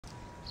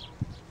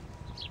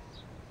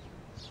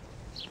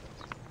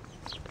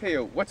Hey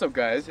yo, what's up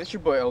guys? It's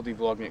your boy LD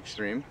Vlogging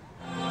Extreme.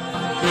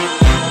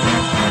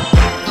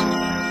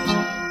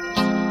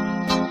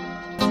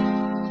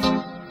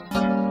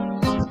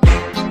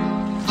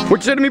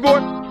 What you say to me,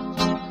 boy?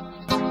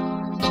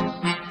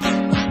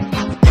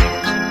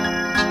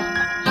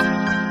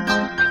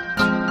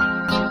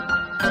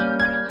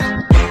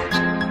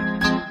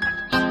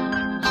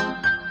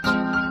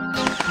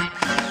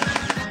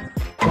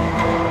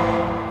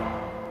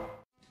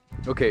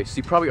 Okay, so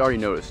you probably already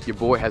noticed, your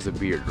boy has a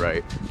beard,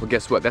 right? Well,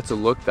 guess what? That's a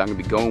look that I'm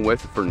gonna be going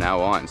with for now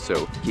on,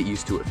 so get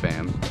used to it,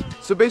 fam.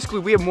 So basically,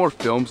 we have more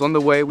films on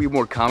the way, we have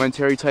more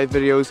commentary type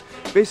videos.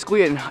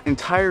 Basically, an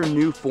entire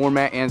new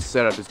format and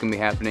setup is gonna be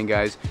happening,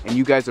 guys, and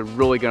you guys are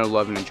really gonna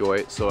love and enjoy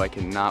it, so I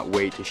cannot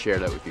wait to share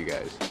that with you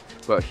guys.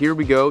 But here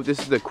we go. This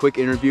is a quick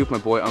interview with my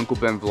boy Uncle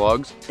Ben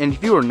Vlogs. And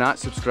if you are not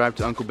subscribed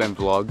to Uncle Ben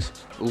Vlogs,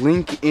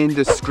 link in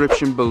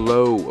description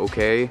below,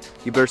 okay?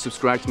 You better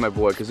subscribe to my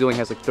boy because he only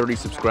has like 30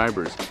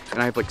 subscribers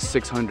and I have like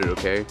 600,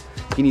 okay?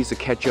 He needs to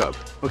catch up.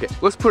 Okay,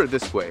 let's put it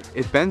this way.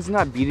 If Ben's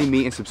not beating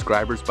me in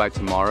subscribers by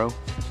tomorrow,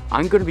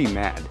 I'm gonna be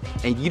mad.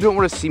 And you don't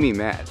wanna see me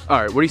mad. All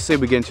right, what do you say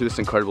we get into this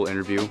incredible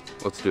interview?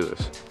 Let's do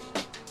this.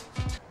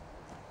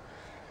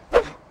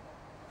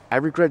 I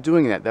regret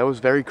doing that. That was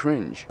very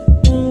cringe.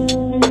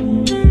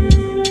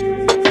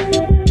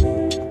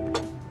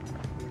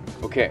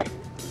 Okay,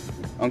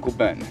 Uncle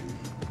Ben,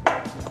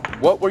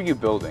 what were you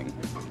building?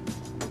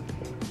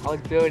 I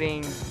was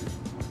building,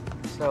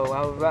 so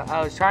what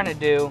I was trying to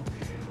do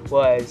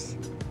was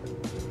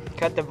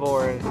cut the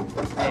board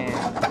and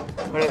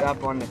put it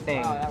up on the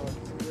thing. Oh, that was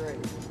great.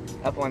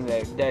 Up on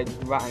the dead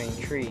rotting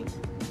tree.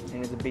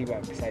 And there's a bee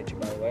right beside you,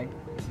 by the way.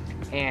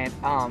 And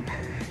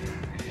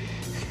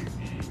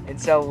and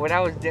so what I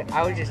was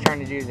just trying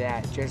to do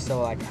that just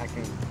so like I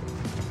can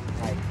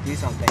like do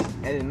something,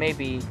 and then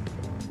maybe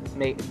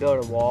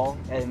build a wall,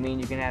 and then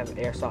you can have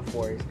airsoft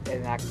boards,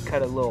 and I can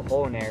cut a little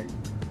hole in there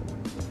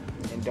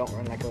and don't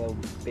run like a little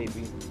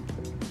baby.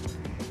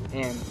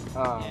 And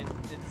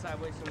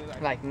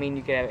like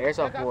you could have an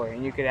airsoft board,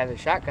 and you could have a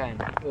shotgun,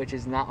 which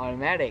is not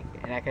automatic,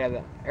 and I could have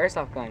an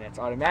airsoft gun that's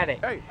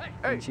automatic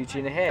and shoot you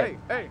in the head.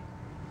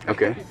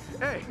 Okay.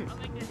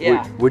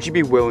 Yeah. Would you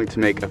be willing to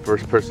make a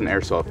first-person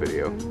airsoft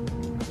video?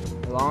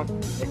 As long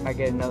as if I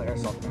get another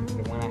airsoft gun,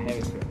 the one I have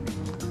is good.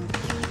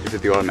 Is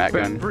it the automatic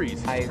gun?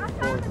 Freeze. Dang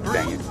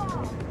it.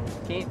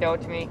 Can you throw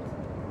it to me?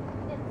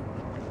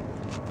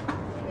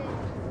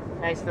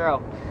 Nice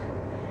throw.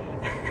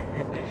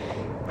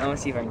 I want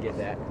to see if I can get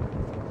that.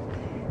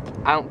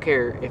 I don't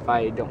care if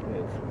I don't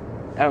move.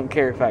 I don't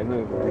care if I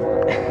move.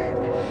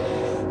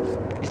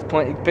 Just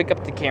point. Pick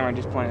up the camera and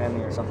just point it at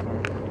me or something.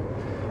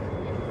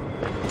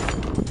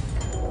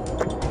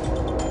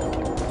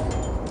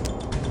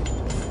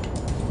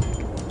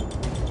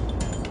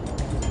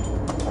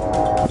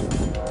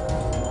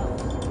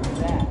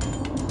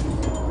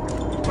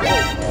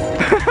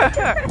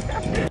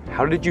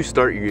 How did you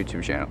start your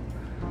YouTube channel?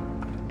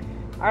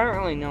 I don't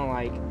really know,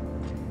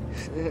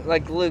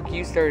 like Luke,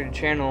 you started a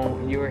channel,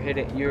 you were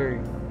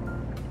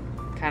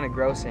kind of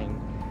grossing,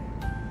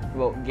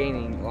 well,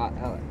 gaining a lot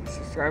of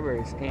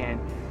subscribers, and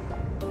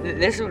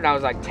this is when I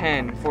was like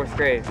 10, 4th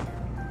grade,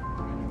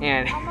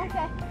 and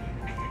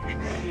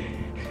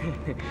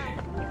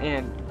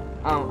and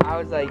I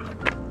was like,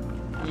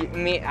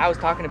 I was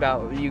talking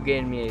about you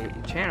getting me a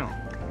channel,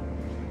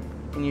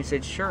 and you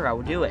said sure, I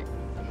will do it.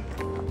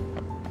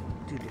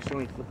 Dude, there's so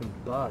many flipping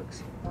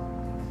bugs.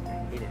 I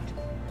hate it.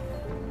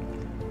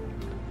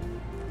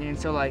 And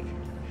so like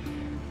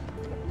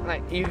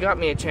you got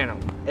me a channel,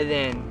 and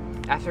then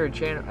after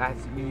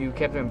you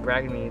kept on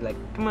bragging me like,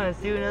 come on, let's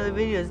do another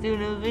video, let's do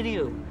another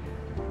video.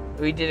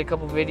 We did a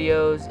couple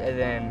videos, and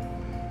then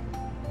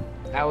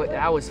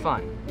that was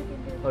fun.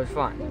 It was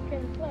fun.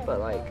 But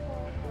like,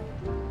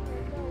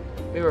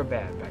 we were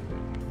bad back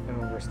then,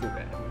 and we were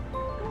stupid.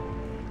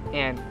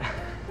 And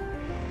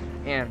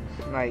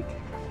like,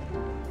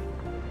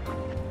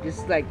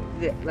 just like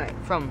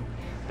from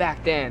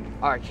back then,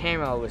 our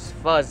camera was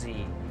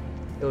fuzzy.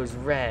 It was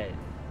red.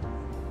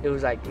 It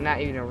was like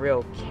not even a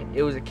real.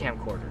 It was a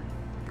camcorder.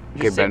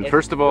 Okay, Ben.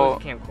 First of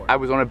all, I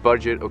was on a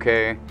budget.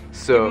 Okay,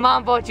 so your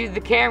mom bought you the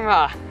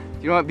camera.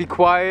 You know what? Be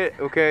quiet.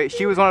 Okay,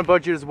 she was on a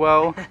budget as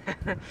well,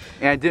 and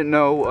I didn't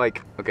know.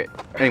 Like, okay.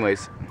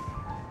 Anyways.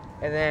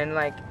 And then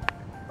like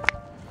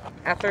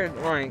after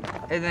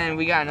and then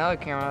we got another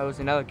camera. It was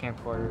another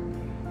camcorder,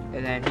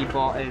 and then he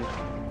bought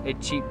a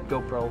cheap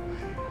GoPro.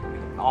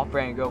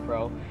 Off-brand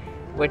GoPro,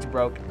 which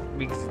broke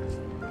because it's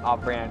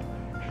off-brand.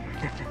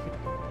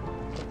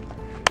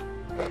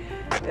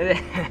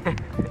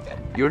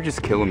 You're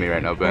just killing me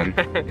right now, Ben.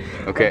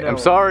 Okay, I'm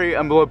sorry,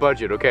 I'm below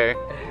budget, okay?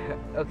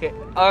 Okay.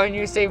 Oh, and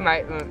you saved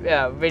my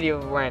video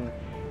when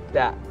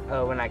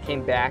I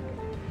came back.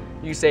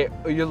 You say,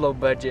 oh, you're low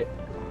budget.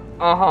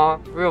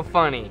 Real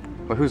funny.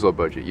 Well, who's low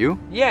budget? You?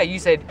 Yeah, you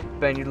said,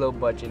 Ben, you're low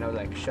budget, and I was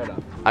like, shut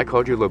up. I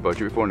called you low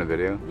budget before in a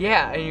video?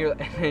 Yeah, and you're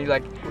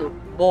like,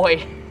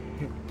 boy.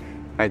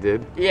 I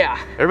did? Yeah.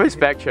 Everybody's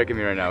fact checking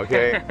me right now,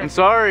 okay? I'm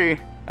sorry.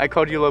 I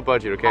called you low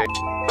budget, okay?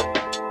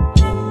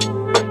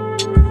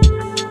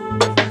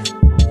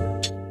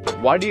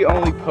 Why do you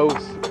only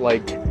post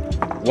like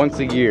once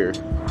a year?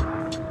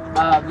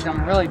 Because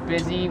I'm really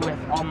busy with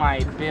all my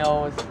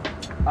bills,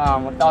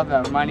 with all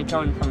the money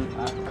coming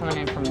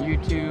in from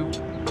YouTube,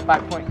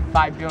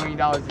 $5.5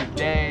 billion a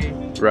day.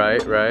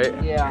 Right,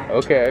 right. Yeah.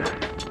 Okay.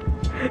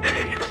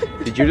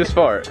 Did you just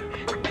fart?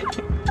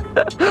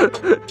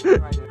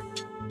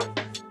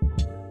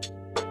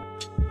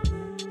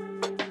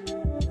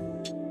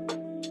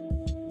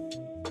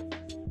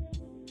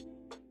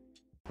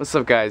 What's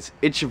up, guys?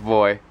 It's your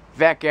boy,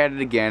 back at it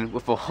again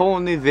with a whole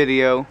new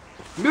video.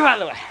 Move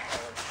out of the way.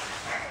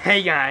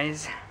 Hey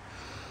guys.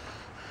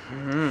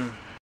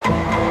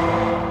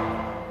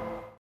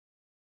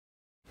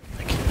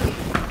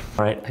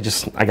 All right,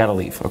 I gotta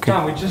leave, okay?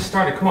 John, we just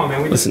started. Come on,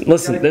 man.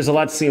 Listen, there's a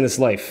lot to see in this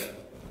life.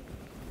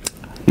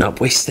 Not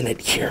wasting it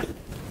here.